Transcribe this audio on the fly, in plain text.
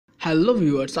Hello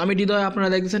viewers, আমি হৃদয়। আপনারা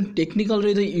দেখতেছেন টেকনিক্যাল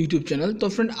হৃদয় ইউটিউব চ্যানেল। তো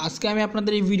ফ্রেন্ড, আজকে আমি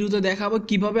আপনাদের এই ভিডিওতে দেখাবো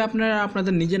কিভাবে আপনারা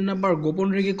আপনাদের নিজের নাম্বার গোপন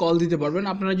রেখে কল দিতে পারবেন।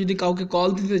 আপনারা যদি কাউকে কল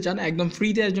দিতে চান একদম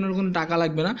ফ্রিতে, এর জন্য কোনো টাকা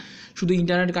লাগবে না, শুধু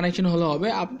ইন্টারনেট কানেকশন হলে হবে।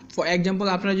 ফর এক্সাম্পল,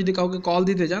 আপনারা যদি কাউকে কল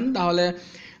দিতে চান তাহলে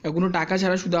কোনো টাকা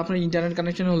ছাড়া শুধু আপনার ইন্টারনেট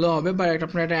কানেকশন হলে হবে, বা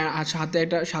আপনার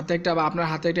একটা বা আপনার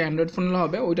হাতে একটা অ্যান্ড্রয়েড ফোন হলে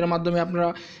হবে। ওইটার মাধ্যমে আপনারা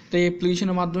এই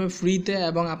অ্যাপ্লিকেশনের মাধ্যমে ফ্রিতে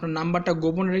এবং আপনার নাম্বারটা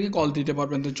গোপন রেখে কল দিতে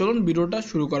পারবেন। তো চলুন ভিডিওটা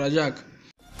শুরু করা যাক।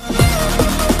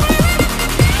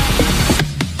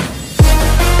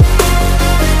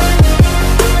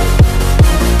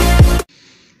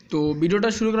 তো ভিডিওটা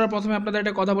শুরু করার প্রথমে আপনাদের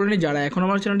একটা কথা বলে নিই, যারা এখন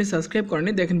আমার চ্যানেলটি সাবস্ক্রাইব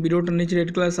করেনি, দেখেন ভিডিওটার নিচে রেড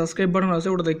কালার সাবস্ক্রাইব বাটন আছে,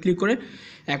 ওটাতে ক্লিক করে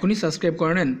এখনই সাবস্ক্রাইব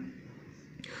করে নেন।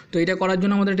 তো এটা করার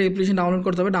জন্য আমাদের একটা অ্যাপ্লিকেশন ডাউনলোড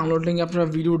করতে হবে। ডাউনলোড লিঙ্ক আপনারা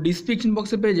ভিডিও ডিসক্রিপশন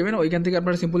বক্সে পেয়ে যাবেন, ওইখান থেকে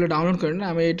আপনারা সিম্পলি ডাউনলোড করেন।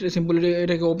 আমি এটা সিম্পলি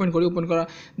এটাকে ওপেন করি। ওপেন করা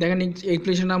দেখেন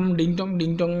অ্যাপ্লিকেশন নাম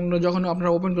ডিংটং যখন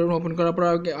আপনারা ওপেন করবেন, ওপেন করার পর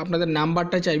আপনাদের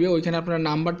নাম্বারটা চাইবে। ওইখানে আপনারা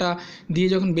নাম্বারটা দিয়ে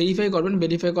যখন ভেরিফাই করবেন,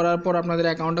 ভেরিফাই করার পর আপনাদের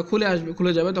অ্যাকাউন্টটা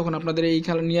খুলে যাবে। তখন আপনাদের এই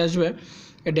খেলা নিয়ে আসবে,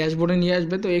 ড্যাশবোর্ডে নিয়ে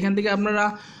আসবে। তো এখান থেকে আপনারা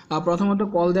প্রথমত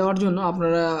কল দেওয়ার জন্য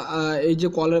আপনারা এই যে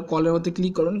কলের মধ্যে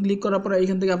ক্লিক করবেন। ক্লিক করার পর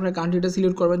এইখান থেকে আপনার কান্ট্রিটা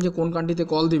সিলেক্ট করবেন যে কোন কান্ট্রিতে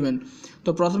কল দিবেন। তো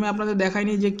প্রথমে আপনাদের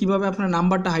দেখায়নি যে কীভাবে আপনার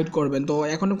নাম্বারটা হাইড করবেন। তো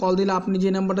এখনও কল দিলে আপনি যে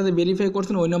নাম্বারটাতে ভেরিফাই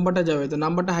করছেন ওই নাম্বারটা যাবে। তো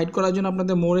নাম্বারটা হাইড করার জন্য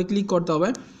আপনাদের মোড়ে ক্লিক করতে হবে।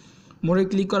 মোড়ে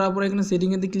ক্লিক করার পর এখানে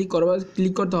সেটিংয়েতে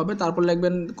ক্লিক করতে হবে। তারপর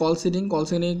লিখবেন কল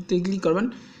সেটিংতে ক্লিক করবেন।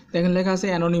 দেখেন লেখা আছে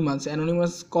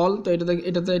অ্যানোনিমাস কল। তো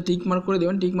এটাতে টিক মার্ক করে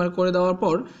দেবেন। টিক মার্ক করে দেওয়ার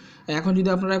পর এখন যদি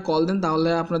আপনারা কল দেন তাহলে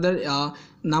আপনাদের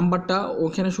নাম্বারটা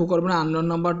ওখানে শো করবে না। Unknown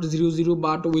number 00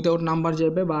 but without number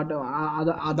যাবে, বাট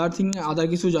আদার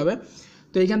কিছু যাবে।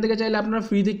 তো এখান থেকে চাইলে আপনারা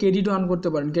ফ্রিতে ক্রেডিট অন করতে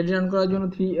পারেন। ক্রেডিট অন করার জন্য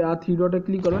থ্রি ডটে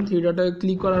ক্লিক করবেন। থ্রি ডটে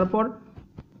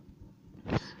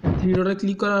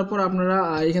ক্লিক করার পর আপনারা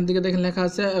এখান থেকে দেখেন লেখা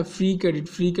আছে ফ্রি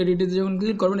ক্রেডিটে যখন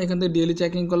ক্লিক করবেন, এখান থেকে ডেইলি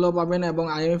চেকিং করলেও পাবেন এবং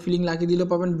আইএমএ ফিলিং লাগিয়ে দিলেও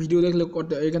পাবেন। ভিডিও দেখলে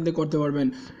এখান থেকে করতে পারবেন।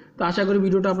 তো আশা করি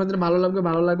ভিডিওটা আপনাদের ভালো লাগবে।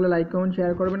 ভালো লাগলে লাইক কমেন্ট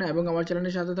শেয়ার করবেন এবং আমার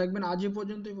চ্যানেলের সাথে থাকবেন। আজ এই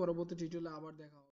পর্যন্তই, পরবর্তী টিউটোরিয়ালে আবার দেখা হবে।